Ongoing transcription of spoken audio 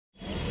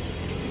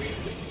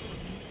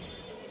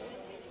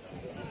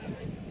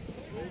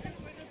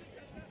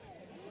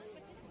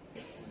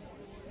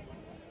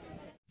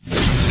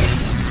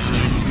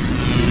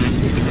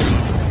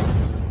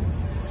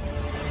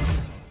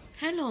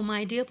Hello,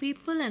 my dear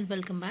people, and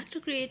welcome back to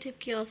Creative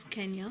Kiosk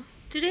Kenya.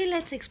 Today,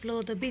 let's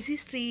explore the busy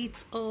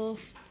streets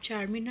of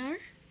Charminar,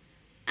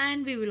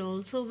 and we will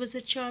also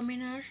visit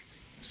Charminar.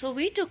 So,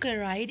 we took a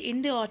ride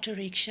in the auto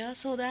rickshaw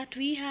so that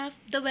we have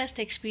the best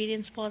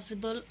experience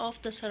possible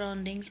of the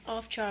surroundings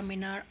of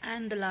Charminar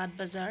and the Lad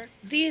Bazaar.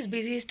 These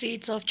busy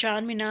streets of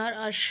Charminar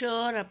are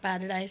sure a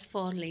paradise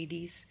for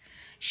ladies.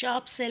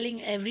 Shops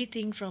selling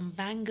everything from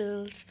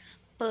bangles,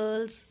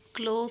 pearls,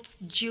 clothes,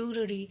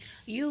 jewelry,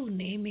 you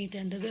name it,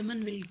 and the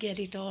women will get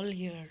it all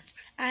here.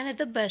 And at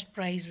the best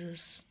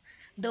prices.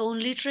 The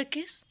only trick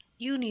is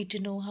you need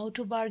to know how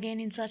to bargain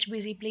in such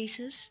busy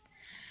places.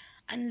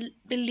 And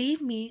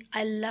believe me,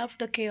 I love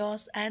the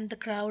chaos and the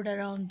crowd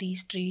around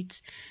these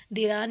streets.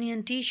 The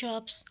Iranian tea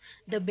shops,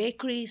 the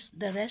bakeries,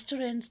 the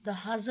restaurants, the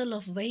hustle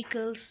of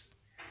vehicles.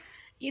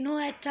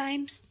 At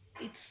times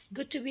it's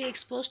good to be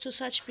exposed to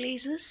such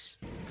places.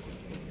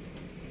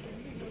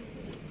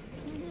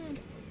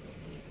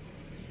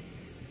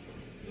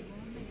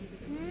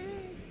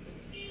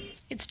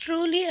 It's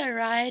truly a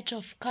riot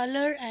of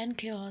color and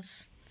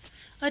chaos.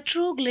 A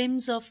true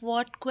glimpse of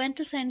what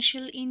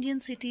quintessential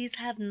Indian cities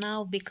have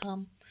now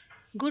become.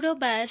 Good or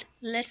bad,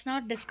 let's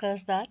not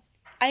discuss that.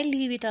 I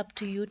leave it up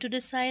to you to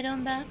decide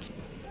on that.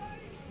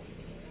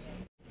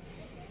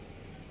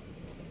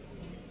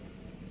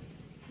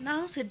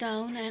 Now sit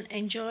down and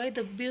enjoy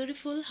the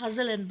beautiful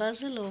hustle and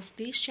bustle of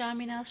these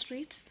Charminar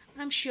streets.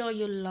 I'm sure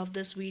you'll love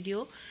this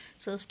video.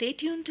 So stay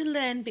tuned till the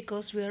end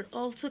because we are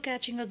also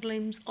catching a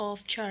glimpse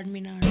of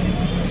Charminar.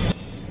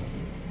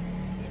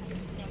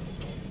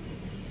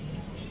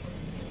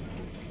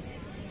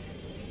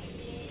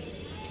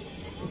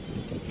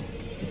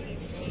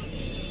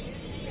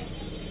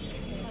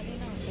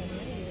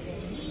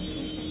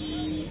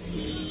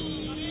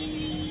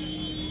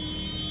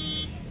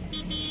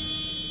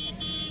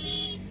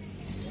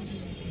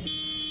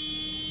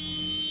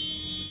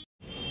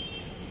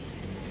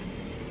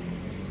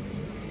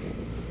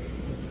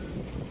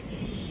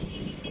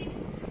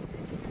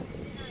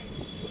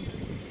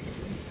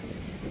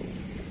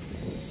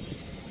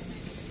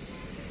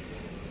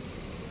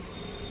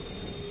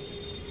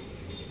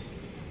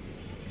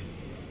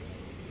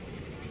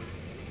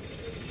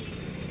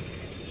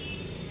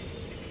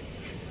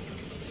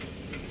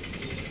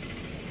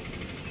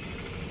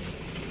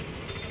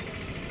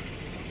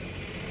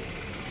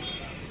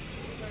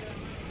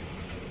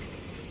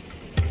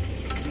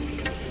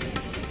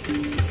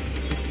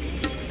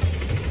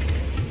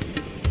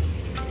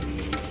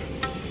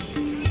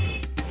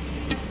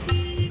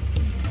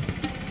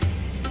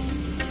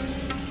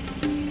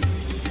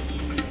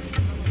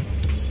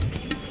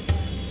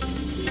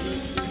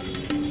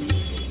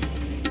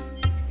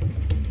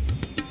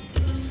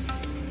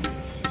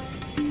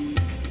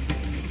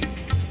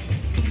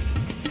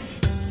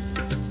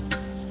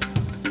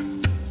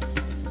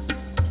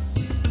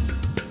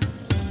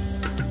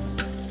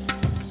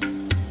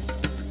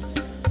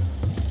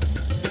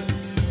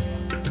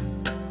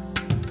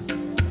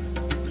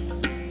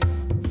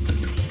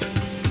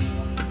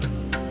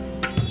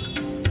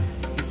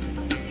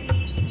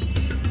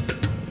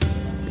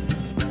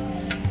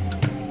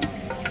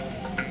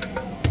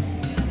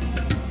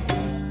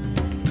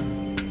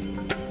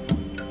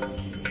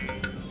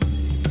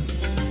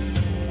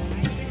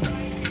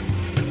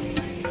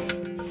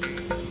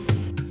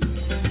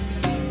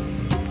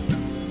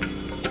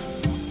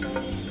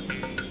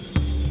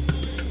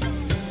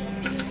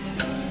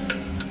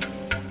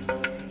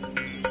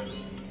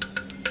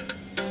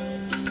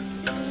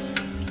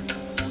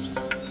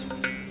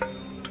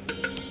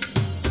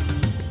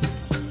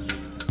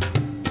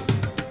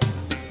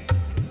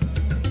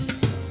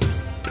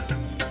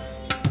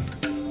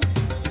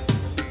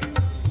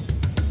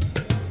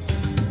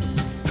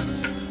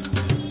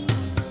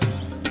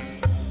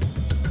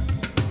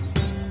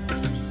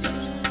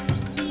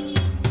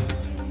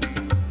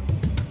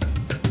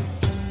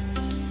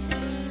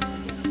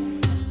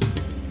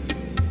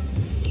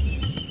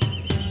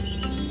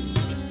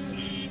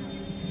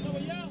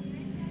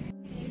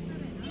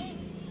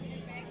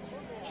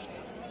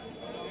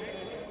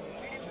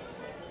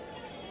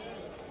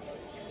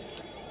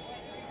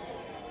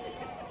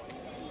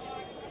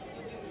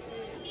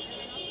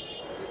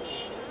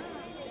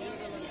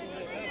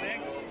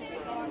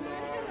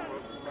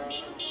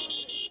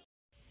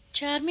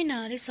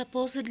 Charminar is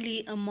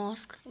supposedly a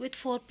mosque with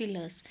four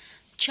pillars.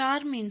 Char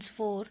means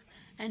four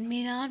and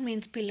Minar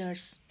means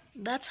pillars.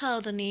 That's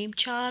how the name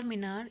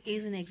Charminar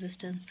is in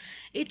existence.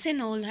 It's in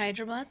old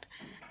Hyderabad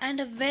and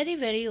a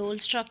very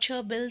old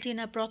structure built in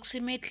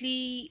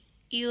approximately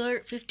year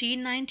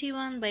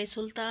 1591 by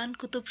Sultan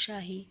Qutub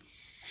Shahi.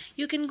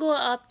 You can go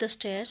up the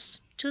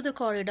stairs to the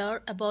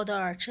corridor above the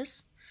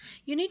arches.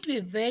 You need to be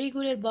very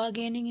good at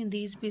bargaining in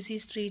these busy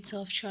streets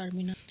of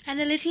Charminar.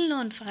 And a little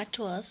known fact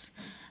was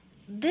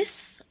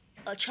this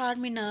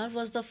Charminar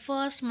was the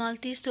first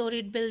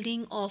multi-storied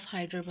building of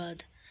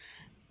Hyderabad.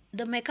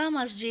 The Mecca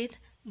Masjid,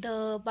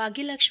 the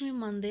Bhagilakshmi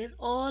Mandir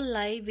all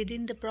lie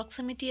within the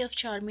proximity of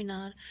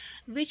Charminar,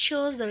 which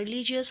shows the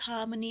religious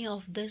harmony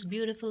of this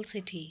beautiful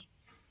city.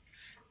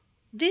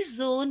 This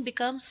zone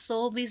becomes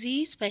so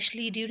busy,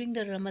 especially during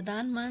the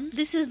Ramadan month.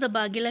 This is the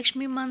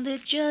Bhagyalakshmi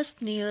Mandir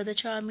just near the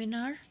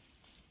Charminar.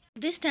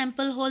 This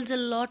temple holds a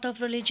lot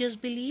of religious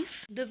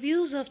belief. The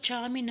views of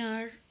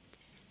Charminar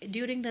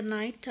during the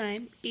night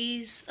time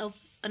is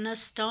of an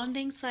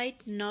astounding sight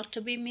not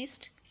to be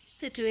missed.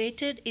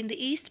 Situated in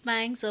the east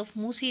banks of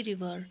Musi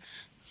River.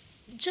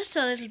 Just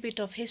a little bit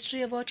of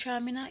history about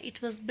Charminar.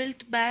 It was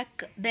built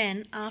back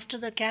then after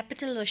the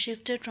capital was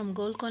shifted from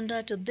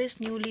Golconda to this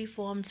newly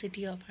formed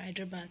city of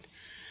Hyderabad.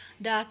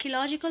 The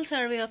Archaeological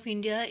Survey of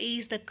India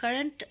is the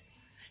current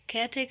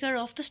caretaker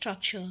of the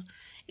structure.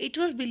 It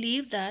was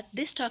believed that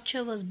this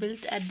structure was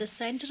built at the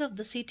center of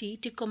the city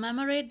to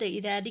commemorate the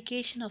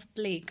eradication of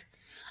plague,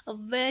 a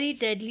very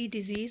deadly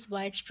disease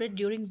widespread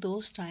during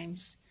those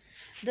times.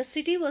 The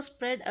city was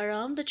spread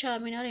around the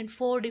Charminar in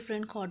four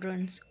different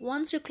quadrants.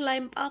 Once you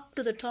climb up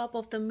to the top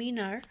of the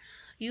Minar,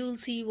 you'll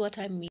see what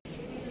I mean.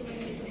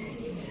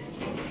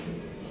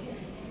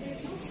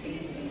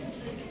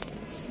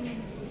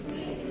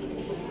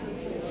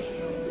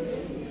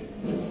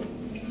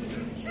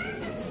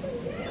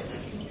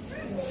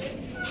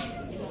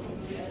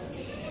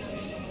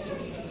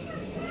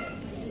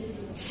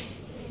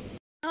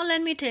 Now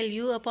let me tell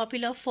you a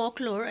popular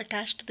folklore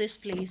attached to this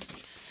place.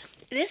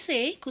 They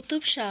say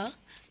Qutub Shah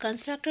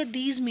constructed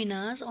these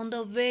minars on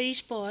the very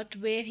spot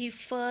where he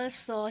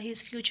first saw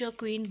his future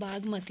queen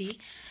Bagmati,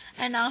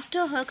 and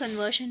after her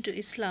conversion to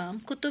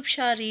Islam, Qutub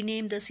Shah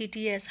renamed the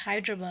city as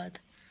Hyderabad.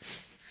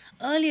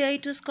 Earlier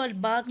it was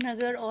called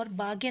Bagnagar or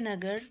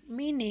Bhagyanagar,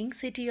 meaning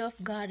city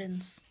of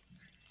gardens.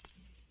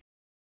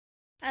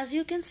 As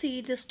you can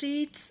see, the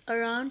streets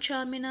around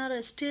Charminar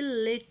are still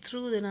lit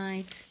through the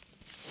night.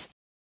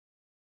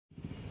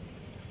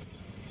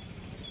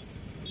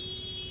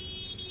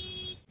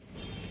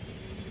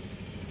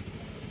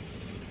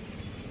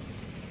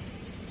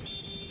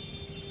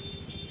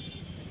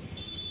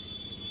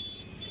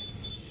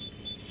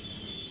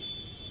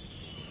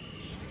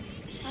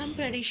 I'm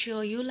pretty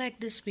sure you like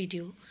this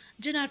video.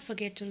 Do not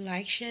forget to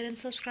like, share and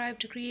subscribe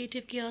to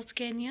Creative Kiosk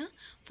Kenya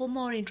for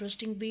more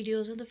interesting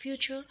videos in the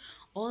future.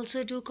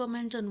 Also do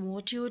comment on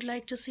what you would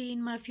like to see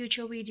in my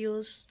future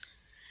videos.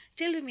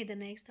 Till we meet the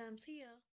next time. See ya.